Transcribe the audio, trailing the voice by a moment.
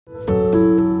Hi,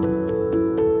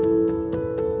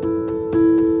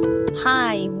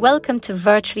 welcome to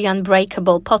Virtually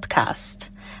Unbreakable podcast.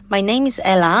 My name is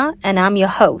Ella and I'm your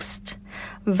host.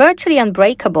 Virtually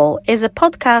Unbreakable is a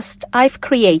podcast I've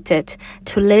created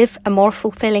to live a more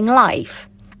fulfilling life.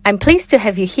 I'm pleased to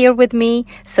have you here with me,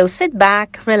 so sit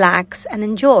back, relax and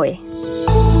enjoy.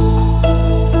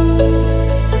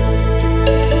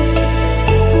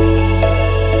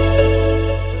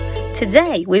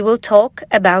 Today we will talk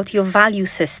about your value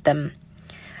system.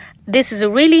 This is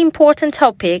a really important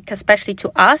topic, especially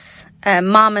to us,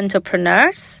 mom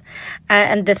entrepreneurs.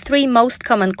 And the three most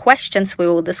common questions we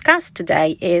will discuss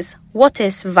today is, what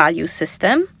is value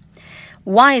system?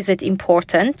 Why is it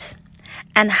important?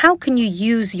 And how can you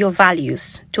use your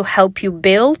values to help you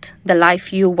build the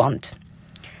life you want?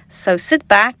 So sit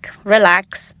back,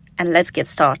 relax, and let's get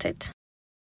started.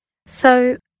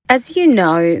 So, as you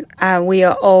know, we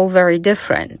are all very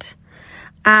different.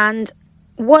 And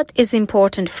what is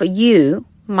important for you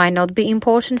might not be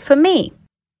important for me.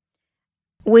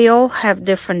 We all have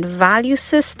different value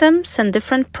systems and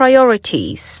different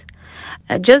priorities.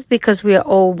 Just because we are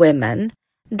all women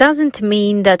doesn't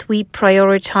mean that we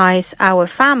prioritize our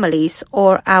families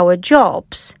or our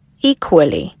jobs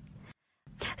equally.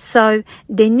 So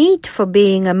the need for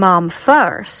being a mom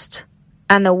first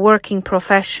and a working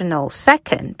professional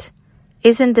second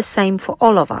isn't the same for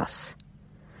all of us.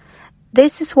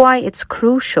 This is why it's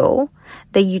crucial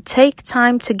that you take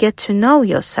time to get to know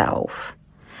yourself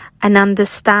and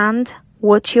understand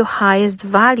what your highest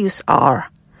values are,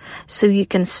 so you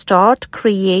can start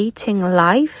creating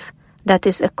life that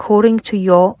is according to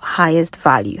your highest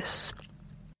values.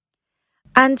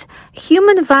 And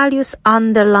human values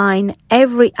underline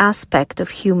every aspect of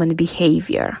human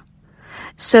behavior.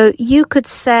 So you could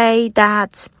say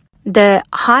that the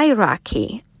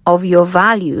hierarchy of your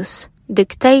values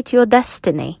dictate your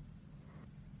destiny.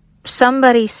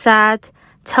 Somebody said,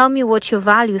 "Tell me what your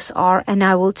values are and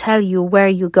I will tell you where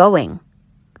you're going."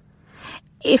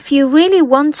 If you really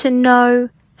want to know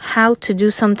how to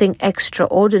do something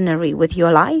extraordinary with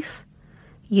your life,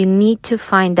 you need to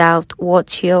find out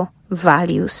what your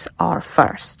values are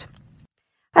first.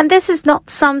 And this is not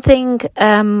something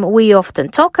we often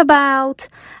talk about.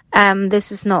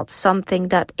 This is not something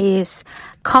that is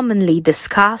commonly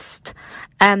discussed.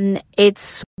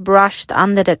 It's brushed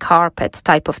under the carpet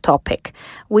type of topic.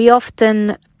 We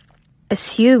often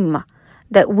assume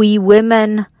that we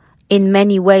women in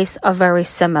many ways are very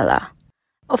similar.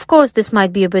 Of course, this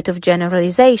might be a bit of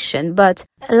generalization, but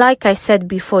like I said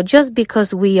before, just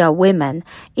because we are women,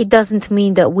 it doesn't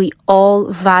mean that we all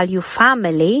value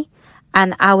family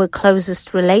and our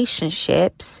closest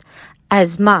relationships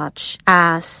as much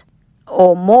as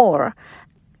or more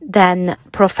than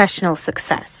professional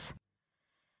success.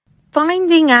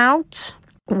 Finding out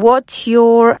what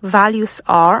your values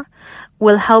are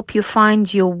will help you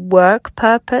find your work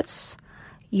purpose,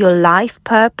 your life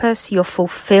purpose, your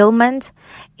fulfillment.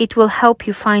 It will help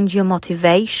you find your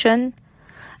motivation,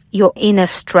 your inner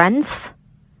strength,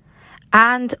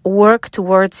 and work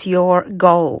towards your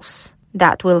goals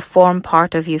that will form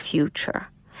part of your future.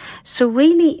 So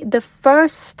really, the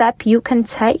first step you can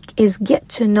take is get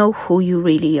to know who you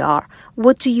really are.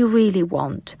 What do you really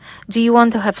want? Do you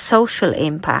want to have social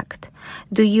impact?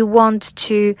 Do you want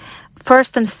to,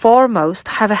 first and foremost,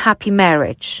 have a happy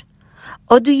marriage?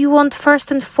 Or do you want,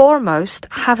 first and foremost,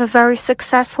 have a very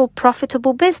successful,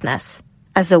 profitable business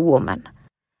as a woman?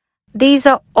 These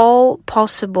are all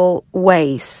possible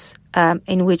ways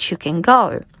in which you can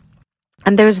go.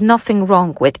 And there's nothing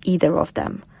wrong with either of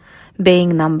them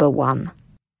being number one.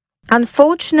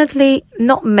 Unfortunately,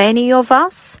 not many of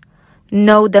us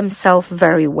know themselves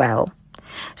very well.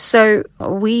 So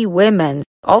we women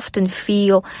often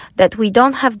feel that we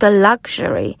don't have the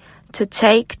luxury to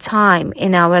take time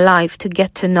in our life to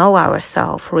get to know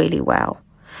ourselves really well.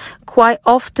 Quite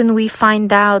often we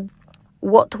find out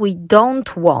what we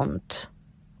don't want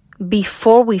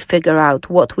before we figure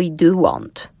out what we do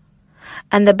want.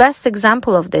 And the best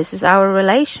example of this is our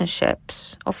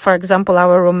relationships, or for example,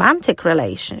 our romantic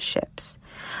relationships.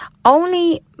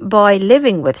 Only by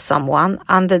living with someone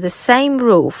under the same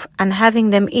roof and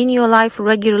having them in your life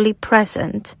regularly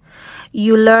present,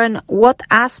 you learn what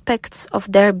aspects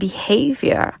of their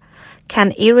behavior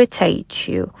can irritate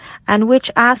you and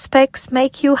which aspects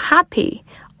make you happy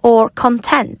or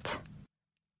content.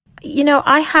 You know,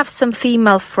 I have some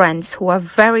female friends who are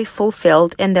very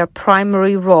fulfilled in their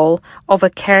primary role of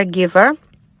a caregiver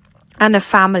and a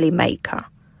family maker.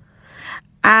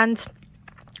 And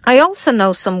I also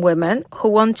know some women who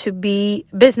want to be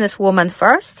businesswoman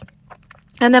first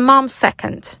and a mom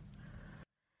second.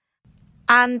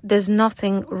 And there's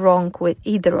nothing wrong with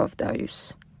either of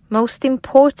those. Most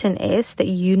important is that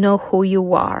you know who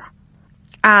you are.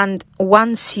 And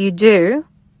once you do,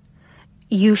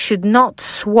 you should not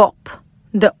swap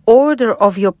the order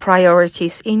of your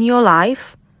priorities in your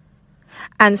life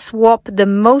and swap the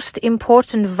most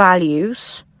important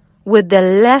values with the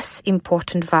less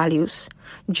important values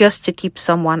just to keep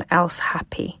someone else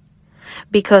happy.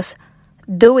 Because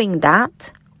doing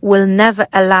that will never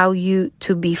allow you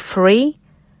to be free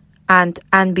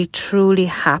and be truly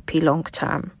happy long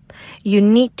term. You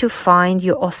need to find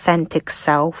your authentic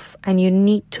self and you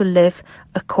need to live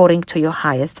according to your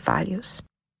highest values.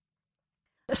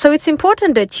 So it's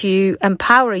important that you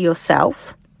empower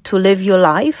yourself to live your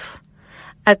life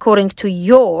according to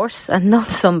yours and not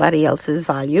somebody else's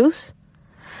values.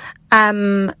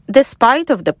 Despite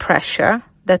of the pressure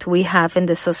that we have in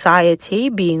the society,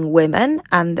 being women,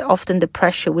 and often the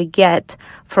pressure we get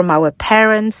from our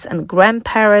parents and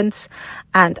grandparents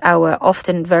and our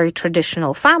often very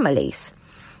traditional families.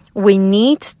 We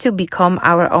need to become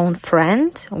our own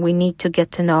friend. We need to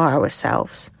get to know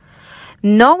ourselves.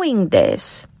 Knowing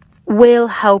this will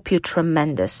help you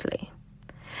tremendously.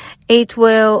 It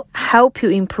will help you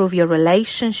improve your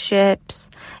relationships.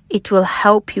 It will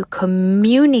help you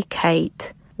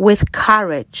communicate with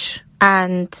courage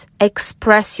and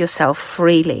express yourself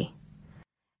freely.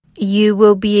 You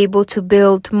will be able to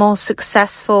build more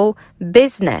successful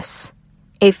business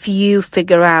if you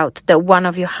figure out that one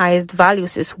of your highest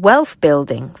values is wealth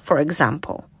building, for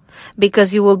example,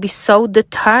 because you will be so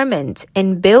determined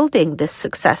in building this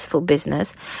successful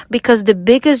business because the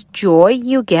biggest joy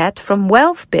you get from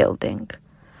wealth building.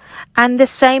 And the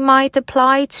same might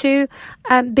apply to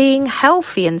being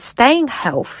healthy and staying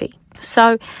healthy.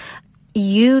 So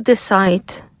you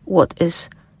decide what is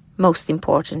most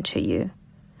important to you.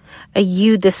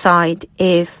 You decide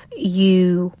if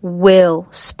you will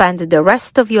spend the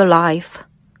rest of your life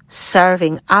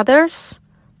serving others,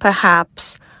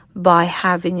 perhaps by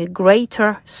having a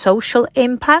greater social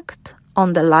impact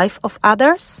on the life of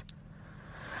others,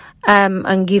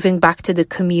 and giving back to the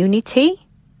community.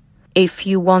 If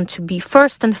you want to be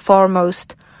first and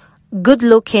foremost good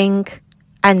looking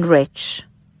and rich,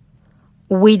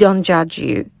 we don't judge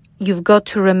you. You've got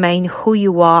to remain who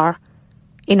you are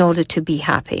in order to be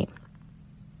happy.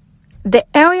 The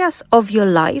areas of your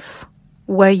life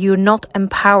where you're not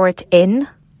empowered in,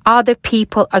 other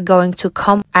people are going to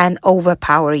come and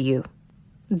overpower you.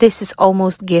 This is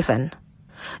almost given.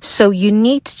 So you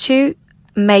need to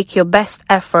make your best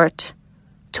effort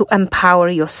to empower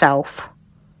yourself.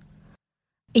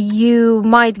 You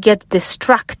might get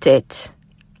distracted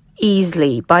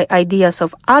easily by ideas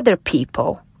of other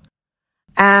people,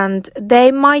 and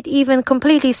they might even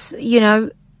completely,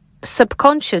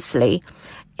 subconsciously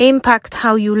impact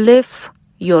how you live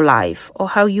your life or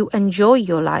how you enjoy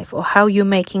your life or how you're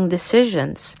making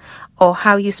decisions or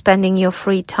how you're spending your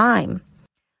free time.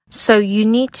 So you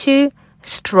need to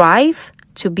strive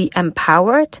to be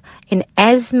empowered in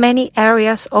as many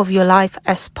areas of your life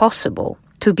as possible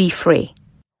to be free.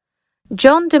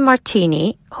 John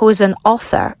DeMartini, who is an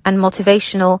author and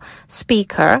motivational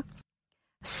speaker,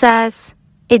 says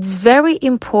it's very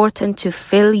important to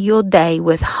fill your day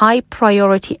with high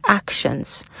priority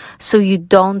actions so you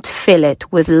don't fill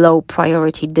it with low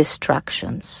priority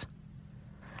distractions.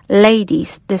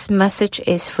 Ladies, this message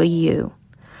is for you.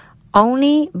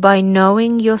 Only by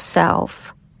knowing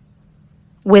yourself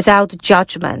without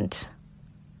judgment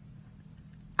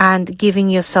and giving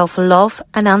yourself love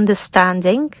and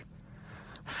understanding,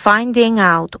 finding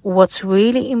out what's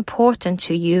really important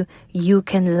to you, you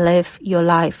can live your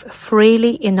life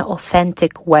freely in an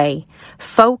authentic way,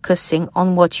 focusing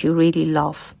on what you really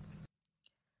love.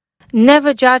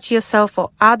 Never judge yourself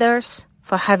or others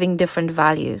for having different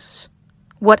values,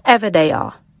 whatever they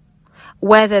are.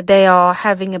 Whether they are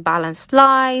having a balanced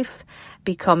life,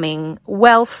 becoming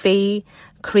wealthy,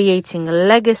 creating a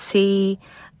legacy,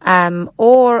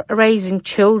 or raising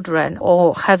children,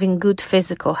 or having good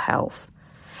physical health.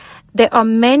 There are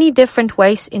many different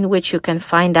ways in which you can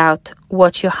find out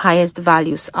what your highest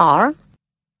values are.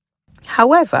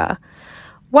 However,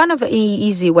 one of the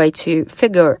easy way to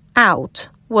figure out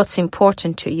what's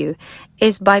important to you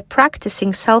is by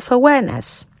practicing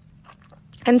self-awareness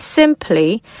and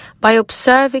simply by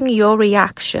observing your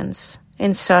reactions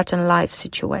in certain life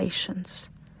situations.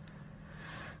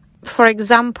 For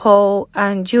example,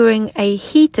 during a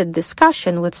heated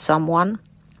discussion with someone,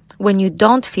 when you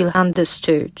don't feel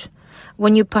understood,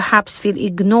 when you perhaps feel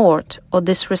ignored or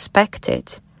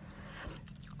disrespected,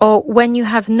 or when you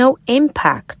have no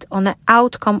impact on the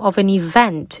outcome of an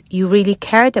event you really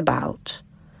cared about,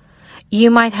 you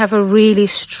might have a really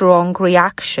strong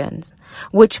reaction,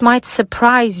 which might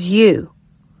surprise you.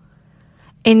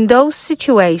 In those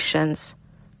situations,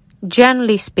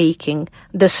 generally speaking,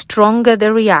 the stronger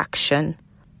the reaction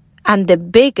and the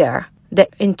bigger the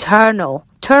internal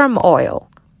turmoil,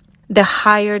 the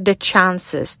higher the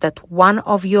chances that one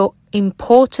of your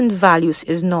important values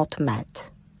is not met.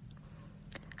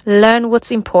 Learn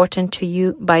what's important to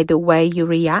you by the way you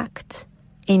react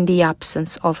in the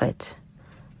absence of it.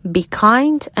 Be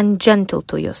kind and gentle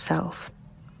to yourself.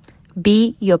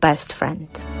 Be your best friend.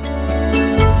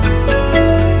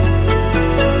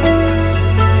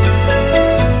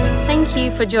 Thank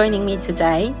you for joining me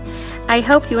today. I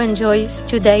hope you enjoyed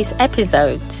today's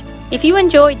episode. If you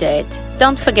enjoyed it,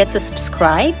 don't forget to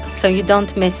subscribe so you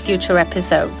don't miss future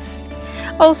episodes.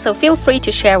 Also, feel free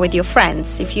to share with your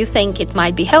friends if you think it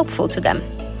might be helpful to them.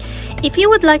 If you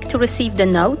would like to receive the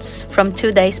notes from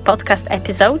today's podcast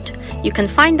episode, you can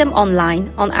find them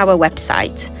online on our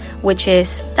website, which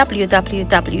is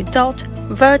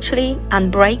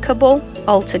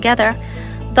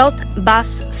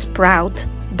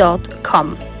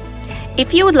www.virtuallyunbreakable.buzzsprout.com.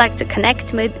 If you would like to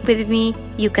connect with me,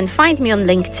 you can find me on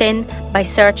LinkedIn by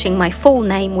searching my full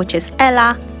name, which is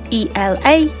Ela,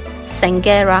 E-L-A,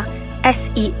 Senghera,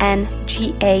 S-E-N-G-H-E-R-A.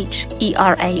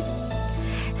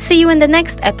 See you in the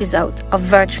next episode of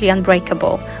Virtually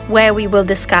Unbreakable, where we will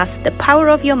discuss the power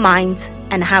of your mind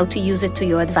and how to use it to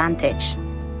your advantage.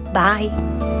 Bye.